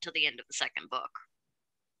resolved till the end of the second book.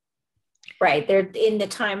 Right. They're in the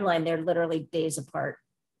timeline, they're literally days apart.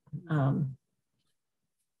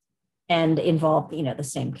 And involve, the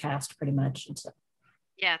same cast pretty much. And so,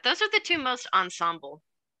 Yeah, those are the two most ensemble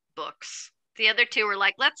books. The other two were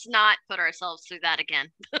like, let's not put ourselves through that again.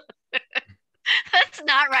 Let's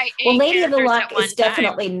not write eight well, Lady of the characters Luck at one is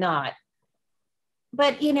definitely not.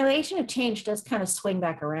 But, Agent of Change does kind of swing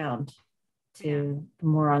back around to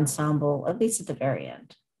more ensemble, at least at the very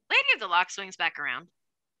end. Lady of the Lock swings back around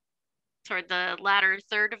toward the latter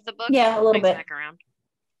third of the book. Yeah, a little bit. Back around.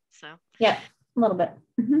 So. Yeah, a little bit.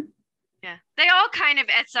 Mm-hmm. Yeah, they all kind of,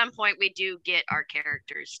 at some point, we do get our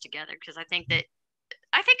characters together, because I think a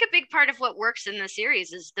big part of what works in the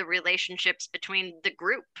series is the relationships between the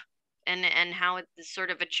group and how it's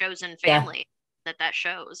sort of a chosen family that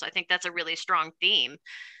shows. I think that's a really strong theme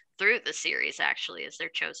through the series, actually, is their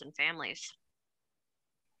chosen families.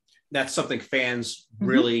 That's something fans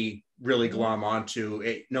really, really glom onto,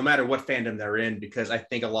 no matter what fandom they're in, because I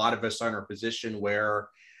think a lot of us are in a position where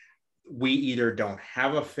we either don't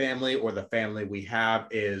have a family or the family we have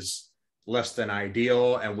is less than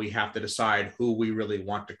ideal, and we have to decide who we really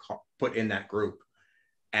want to put in that group.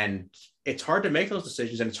 And it's hard to make those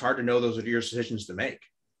decisions, and it's hard to know those are your decisions to make.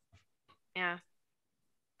 Yeah.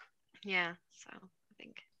 So I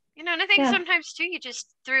think, and I think sometimes too, you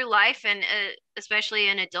just through life and especially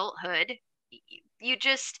in adulthood,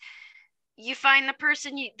 you find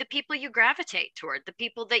the people you gravitate toward, the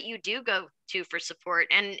people that you do go to for support.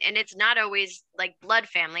 And it's not always like blood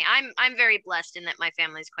family. I'm very blessed in that my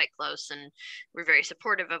family's quite close and we're very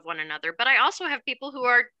supportive of one another. But I also have people who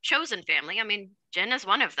are chosen family. I mean, Jen is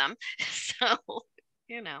one of them. So,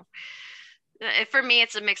 for me,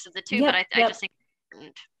 it's a mix of the two, but I just think it's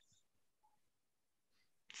important.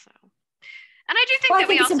 So, and I do think that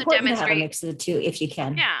we also demonstrate to have a mix of the two if you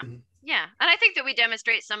can. Yeah. Yeah. And I think that we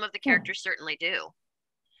demonstrate some of the characters certainly do.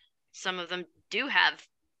 Some of them do have,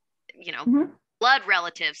 blood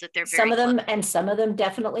relatives that they're very some of them close. And some of them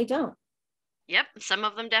definitely don't. Yep. Some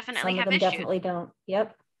of them definitely have issues. Definitely don't.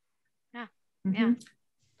 Yep. Yeah. Yeah.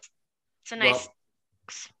 It's a nice.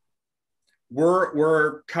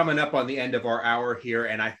 We're coming up on the end of our hour here.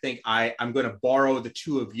 And I think I'm going to borrow the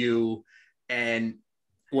two of you. And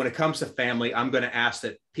when it comes to family, I'm going to ask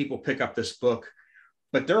that people pick up this book.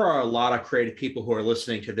 But there are a lot of creative people who are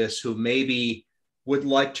listening to this who maybe would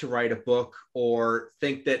like to write a book or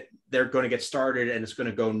think that they're going to get started and it's going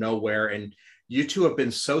to go nowhere. And you two have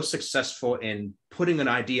been so successful in putting an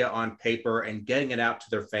idea on paper and getting it out to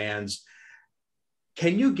their fans.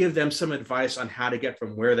 Can you give them some advice on how to get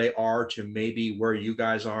from where they are to maybe where you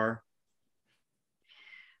guys are?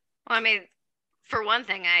 Well, I mean, for one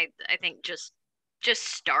thing, I think just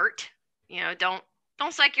start. Don't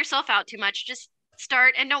psych yourself out too much. Just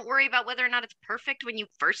start, and don't worry about whether or not it's perfect when you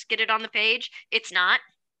first get it on the page. It's not.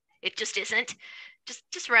 It just isn't.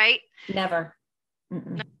 Just write. Never.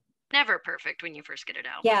 Never perfect when you first get it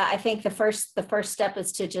out. Yeah, I think the first step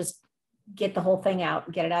is to just get the whole thing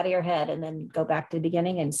out, get it out of your head, and then go back to the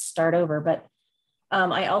beginning and start over. But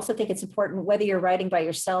I also think it's important, whether you're writing by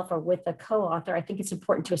yourself or with a co-author, I think it's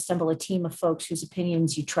important to assemble a team of folks whose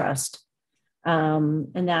opinions you trust.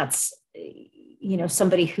 And that's,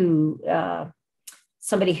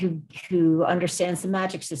 somebody who understands the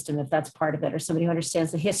magic system, if that's part of it, or somebody who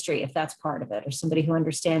understands the history, if that's part of it, or somebody who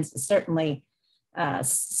understands, certainly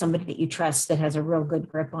somebody that you trust that has a real good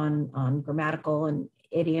grip on grammatical and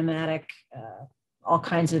idiomatic, all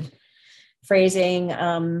kinds of phrasing.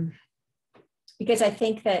 Because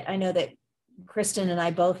I know that Christen and I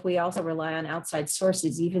we also rely on outside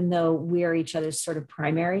sources, even though we're each other's sort of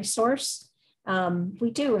primary source.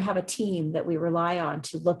 We do have a team that we rely on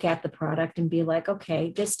to look at the product and be like,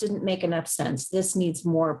 okay, this didn't make enough sense. This needs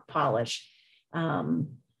more polish. I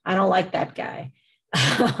don't like that guy.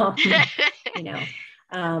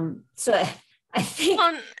 So I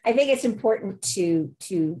think it's important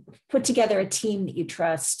to put together a team that you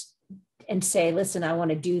trust and say, listen, I want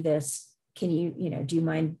to do this. Can you, do you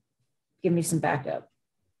mind giving me some backup?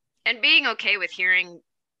 And being okay with hearing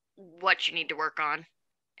what you need to work on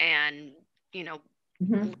and,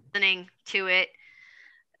 listening to it.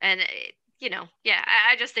 And,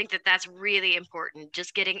 I just think that that's really important.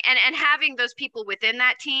 Just getting, and having those people within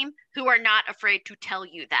that team who are not afraid to tell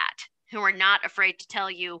you that, who are not afraid to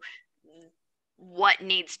tell you what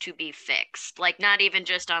needs to be fixed. Like not even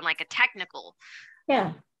just on like a technical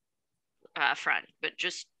front, but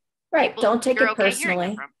just right. Don't take it personally.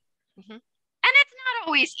 And it's not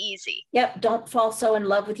always easy. Yep. Don't fall so in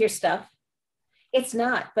love with your stuff. It's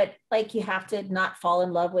not, but like you have to not fall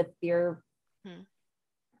in love with your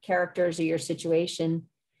characters or your situation.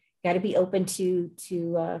 got to be open to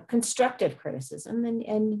constructive criticism,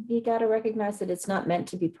 and you got to recognize that it's not meant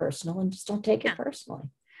to be personal, and just don't take it personally.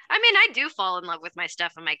 I mean, I do fall in love with my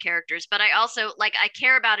stuff and my characters, but I also like, I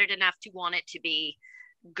care about it enough to want it to be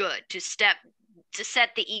good, to set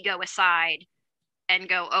the ego aside and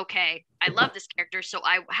go, okay, I love this character, so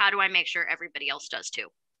how do I make sure everybody else does too?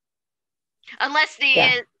 Unless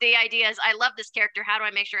the idea is, I love this character, how do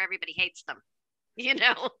I make sure everybody hates them? You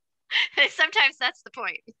know, sometimes that's the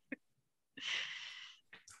point.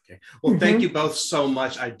 Okay. Well, thank you both so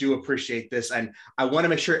much. I do appreciate this. And I want to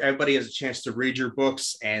make sure everybody has a chance to read your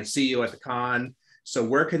books and see you at the con. So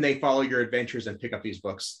where can they follow your adventures and pick up these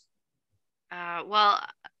books? Well,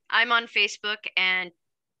 I'm on Facebook and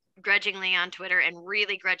grudgingly on Twitter and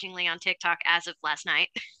really grudgingly on TikTok as of last night.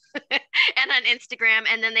 And on Instagram,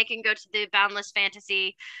 and then they can go to the Boundless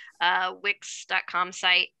Fantasy Wix.com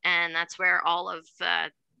site, and that's where all of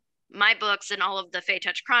my books and all of the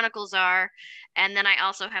Fae-Touched Chronicles are. And then I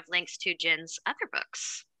also have links to Jen's other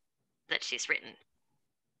books that she's written.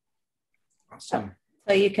 Awesome.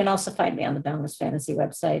 So you can also find me on the Boundless Fantasy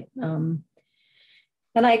website. And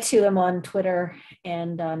I too am on Twitter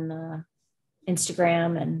and on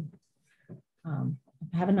Instagram, and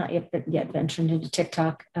I have not yet ventured into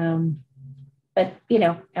TikTok. But you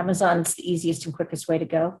know, Amazon's the easiest and quickest way to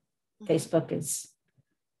go. Facebook is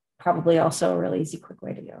probably also a really easy, quick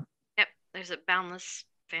way to go. Yep, there's a Boundless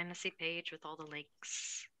Fantasy page with all the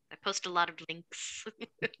links. I post a lot of links.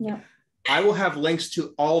 Yeah, I will have links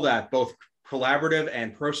to all that, both collaborative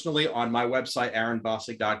and personally, on my website,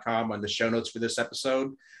 aaronbossig.com, on the show notes for this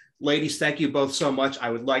episode. Ladies, thank you both so much. I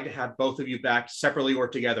would like to have both of you back separately or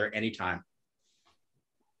together anytime.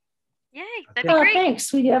 Yay, that'd be great.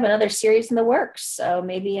 Thanks. We do have another series in the works, so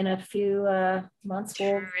maybe in a few months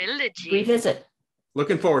we'll revisit.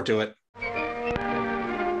 Looking forward to it.